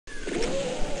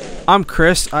I'm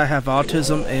Chris, I have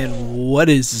autism, and what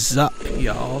is up,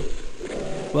 y'all?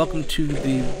 Welcome to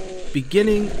the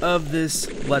beginning of this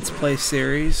Let's Play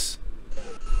series.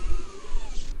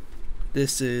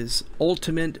 This is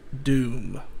Ultimate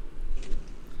Doom.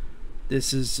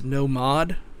 This is no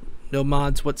mods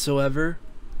whatsoever.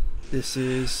 This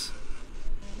is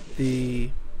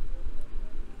the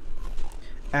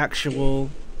actual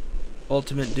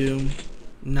Ultimate Doom,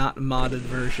 not modded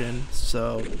version,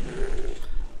 so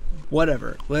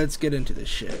whatever. Let's get into this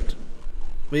shit.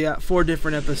 We got 4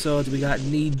 different episodes. We got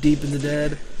Knee Deep in the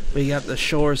Dead. We got The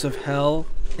Shores of Hell,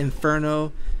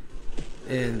 Inferno,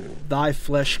 and Thy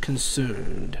Flesh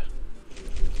Consumed.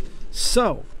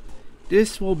 So,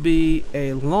 this will be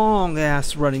a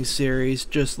long-ass running series,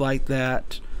 just like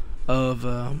that of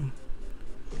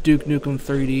Duke Nukem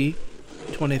 3D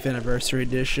 20th Anniversary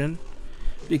Edition,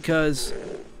 because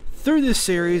through this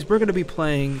series, we're going to be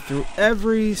playing through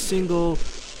every single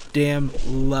damn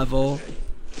level.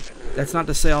 That's not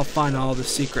to say I'll find all the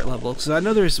secret levels, because I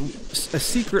know there's a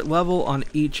secret level on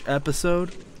each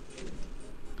episode,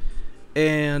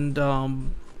 and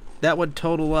that would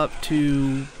total up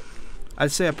to,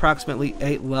 I'd say, approximately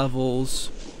 8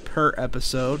 levels per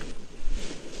episode,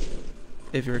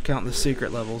 if you're counting the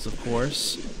secret levels, of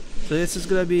course. So this is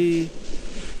going to be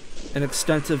an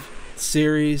extensive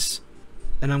series,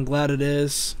 and I'm glad it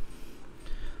is.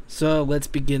 So let's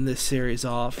begin this series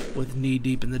off with Knee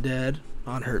Deep in the Dead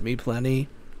on Hurt Me Plenty.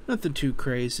 Nothing too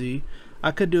crazy.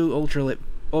 I could do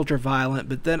ultra violent,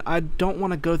 but then I don't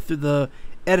want to go through the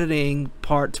editing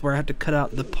parts where I have to cut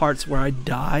out the parts where I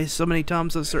die so many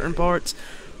times on certain parts.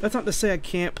 That's not to say I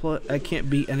can't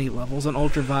beat any levels on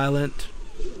ultra violent,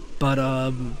 but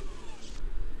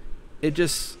it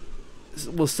just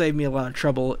will save me a lot of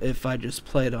trouble if I just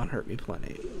play it on Hurt Me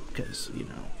Plenty, because, you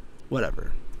know,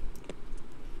 whatever.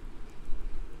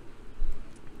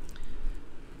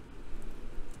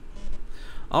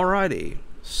 Alrighty,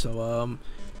 so I'm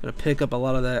gonna pick up a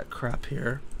lot of that crap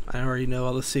here. I already know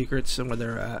all the secrets and where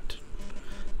they're at.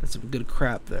 That's some good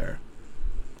crap there.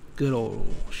 Good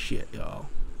old shit, y'all.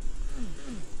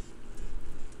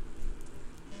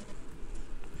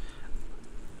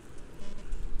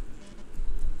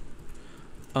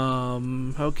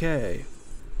 Okay.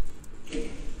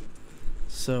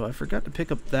 So I forgot to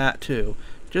pick up that too.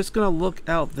 Just gonna look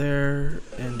out there,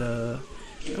 and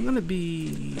I'm gonna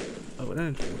be... Oh, I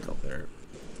didn't look out there.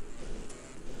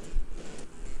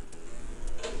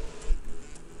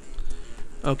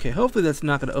 Okay, hopefully that's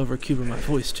not gonna overcube my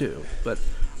voice too. But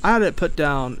I had it put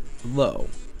down low.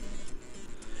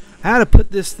 I had to put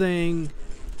this thing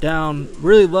down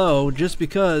really low just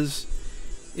because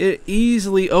it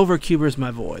easily overcubers my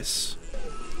voice.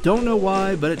 Don't know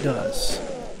why, but it does.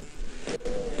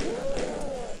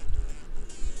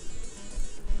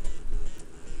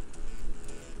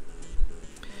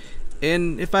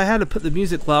 And if I had to put the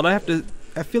music loud, I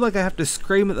feel like I have to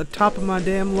scream at the top of my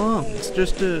damn lungs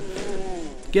just to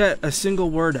get a single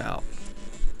word out.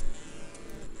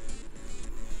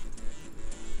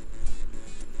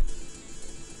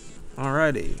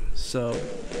 Alrighty, so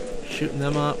shooting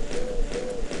them up.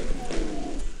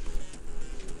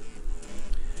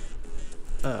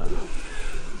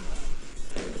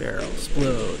 Barrel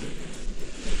explode.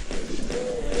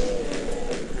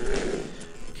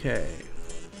 Okay.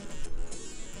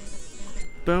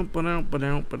 Down, down, down,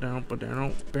 down, down, down, down,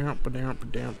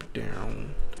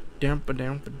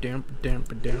 down,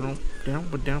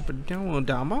 down, down,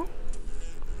 down.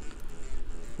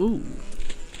 Ooh,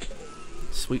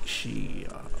 sweet she.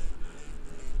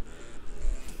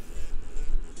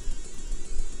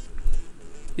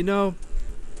 You know,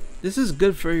 this is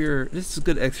good for your. This is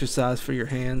good exercise for your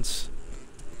hands.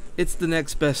 It's the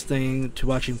next best thing to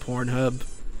watching Pornhub,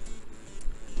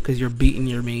 because you're beating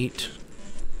your meat.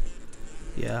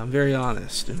 Yeah, I'm very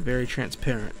honest and very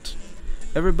transparent.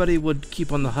 Everybody would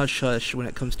keep on the hush-hush when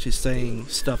it comes to saying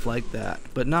stuff like that,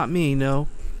 but not me, no.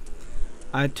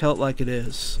 I tell it like it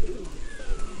is.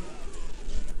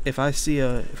 If I see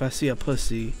a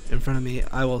pussy in front of me,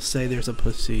 I will say there's a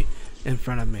pussy in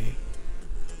front of me.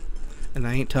 And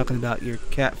I ain't talking about your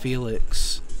cat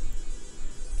Felix.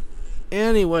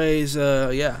 Anyways,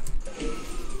 yeah.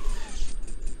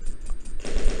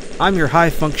 I'm your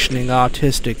high-functioning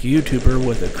autistic YouTuber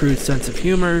with a crude sense of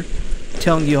humor,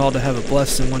 telling you all to have a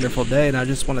blessed and wonderful day, and I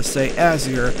just want to say, as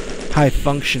your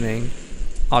high-functioning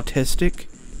autistic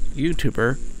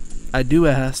YouTuber, I do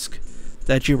ask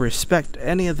that you respect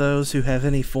any of those who have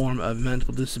any form of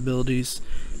mental disabilities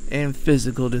and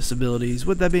physical disabilities.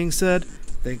 With that being said,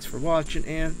 thanks for watching,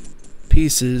 and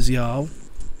pieces, y'all.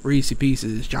 Reese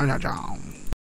Pieces. Ciao, ciao, ciao.